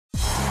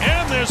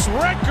this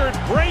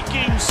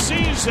record-breaking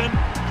season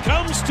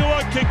comes to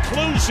a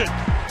conclusion.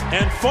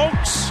 And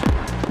folks,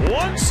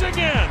 once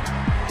again,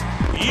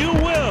 you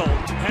will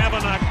have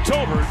an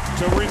October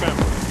to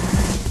remember.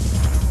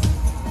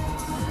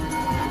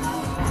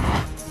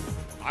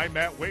 I'm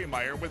Matt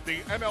Waymeyer with the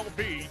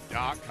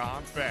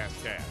MLB.com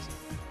FastCast.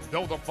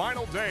 Though the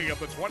final day of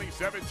the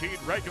 2017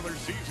 regular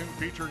season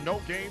featured no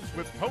games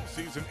with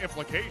postseason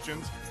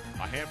implications,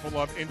 a handful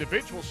of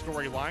individual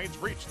storylines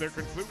reached their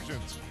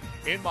conclusions.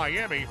 In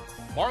Miami,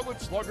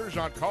 Marlins slugger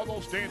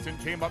Giancarlo Stanton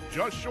came up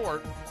just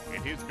short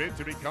in his bid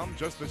to become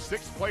just the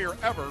sixth player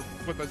ever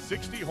with a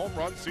 60-home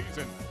run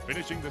season,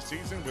 finishing the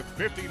season with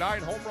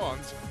 59 home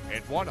runs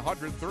and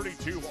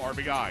 132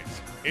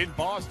 RBIs. In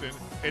Boston,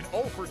 an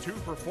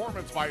 0-for-2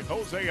 performance by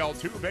Jose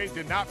Altuve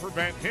did not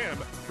prevent him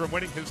from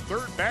winning his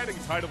third batting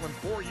title in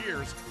 4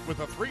 years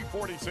with a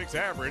 .346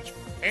 average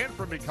and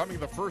from becoming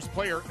the first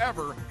player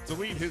ever to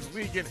lead his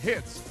league in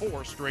hits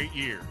 4 straight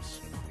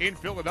years. In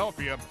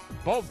Philadelphia,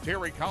 both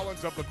Terry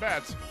Collins of the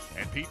Mets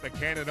and Pete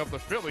Buchanan of the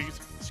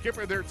Phillies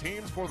skipped their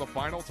teams for the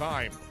final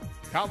time.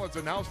 Collins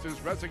announced his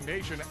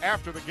resignation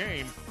after the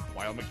game,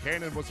 while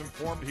Buchanan was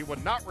informed he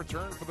would not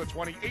return for the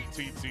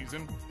 2018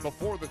 season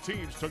before the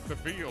teams took the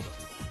field.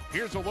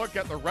 Here's a look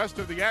at the rest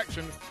of the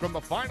action from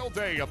the final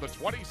day of the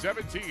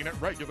 2017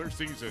 regular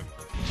season.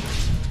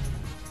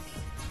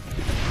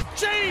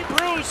 Jay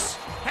Bruce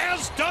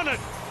has done it.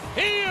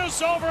 He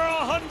is over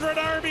 100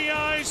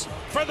 RBIs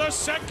for the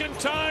second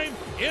time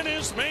in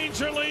his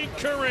major league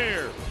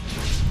career.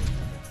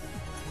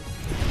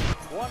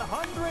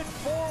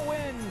 104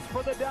 wins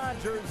for the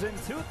Dodgers in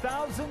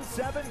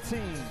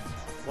 2017.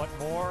 What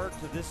more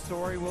to this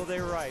story will they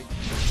write?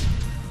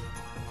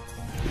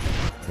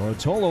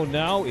 Bartolo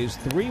now is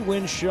 3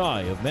 wins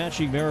shy of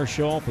matching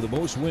Marichal for the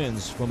most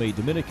wins from a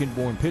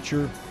Dominican-born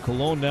pitcher.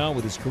 Colon now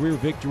with his career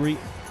victory,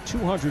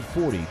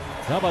 240.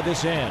 How about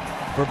this hand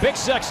for Big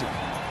Sexy?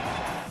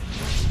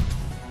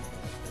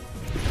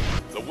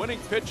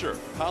 Winning pitcher,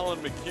 Colin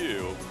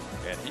McHugh,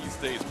 and he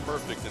stays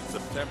perfect in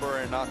September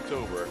and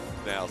October,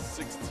 now 16-0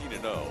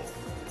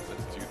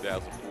 since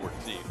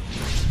 2014.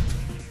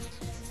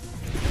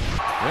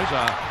 There's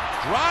a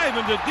drive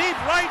into deep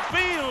right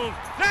field.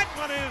 That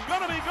one is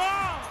going to be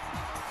gone.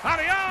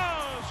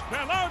 Adios,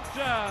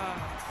 Pelota.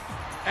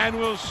 And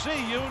we'll see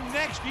you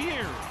next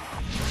year.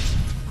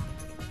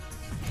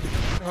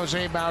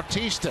 Jose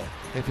Bautista,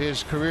 if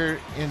his career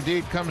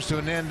indeed comes to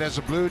an end as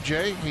a Blue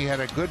Jay, he had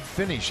a good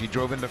finish. He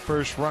drove in the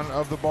first run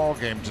of the ball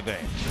game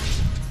today.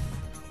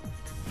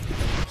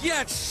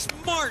 Get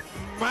smart,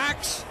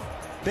 Max.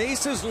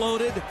 Bases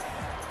loaded,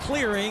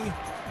 clearing,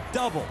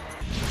 double.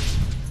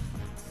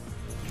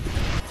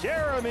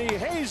 Jeremy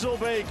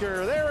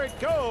Hazelbaker, there it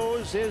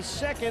goes, his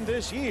second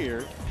this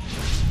year.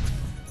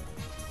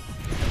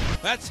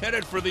 That's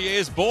headed for the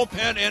A's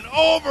bullpen and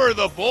over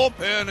the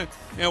bullpen.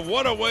 And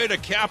what a way to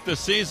cap the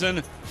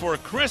season for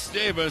Chris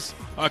Davis.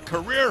 A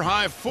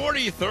career-high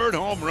 43rd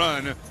home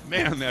run.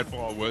 Man, that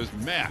ball was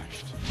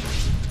mashed.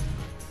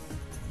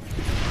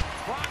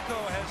 Bronco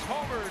has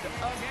homered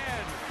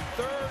again.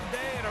 Third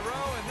day in a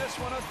row, and this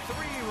one a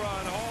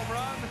 3-run home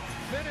run,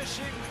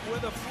 finishing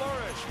with a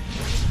flourish.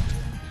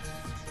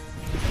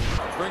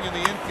 Bringing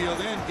the infield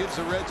in, gives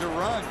the Reds a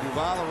run.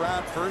 Duvall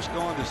around first,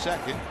 going to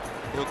second.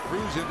 He'll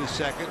cruise into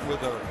second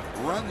with a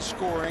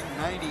run-scoring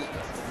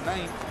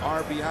 99th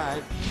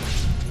RBI.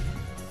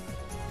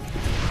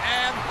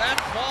 And that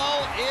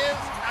ball is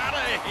out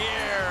of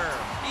here.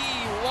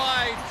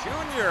 E.Y.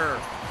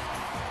 Jr.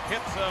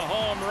 hits a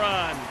home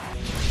run.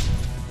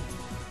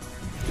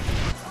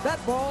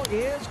 That ball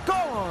is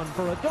gone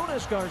for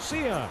Adonis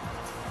Garcia.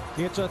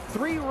 It's a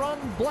 3-run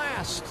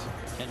blast.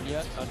 And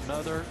yet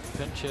another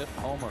pinch hit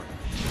homer.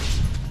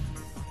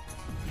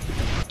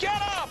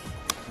 Get up!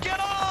 Get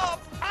up!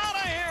 Out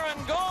of here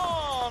and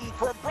gone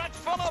for Brett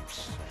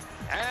Phillips.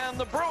 And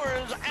the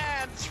Brewers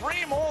add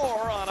 3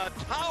 more on a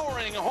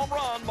towering home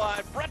run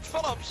by Brett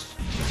Phillips.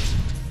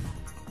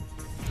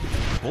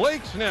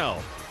 Blake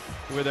Snell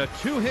with a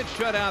 2-hit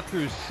shutout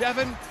through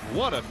 7.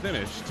 What a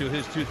finish to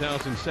his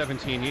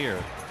 2017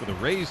 year with a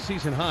Rays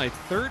season high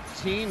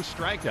 13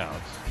 strikeouts.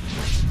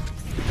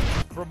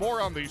 For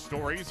more on these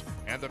stories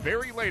and the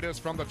very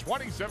latest from the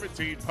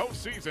 2017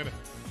 postseason,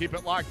 keep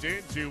it locked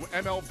into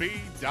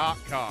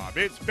MLB.com.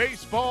 It's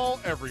baseball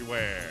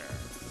everywhere.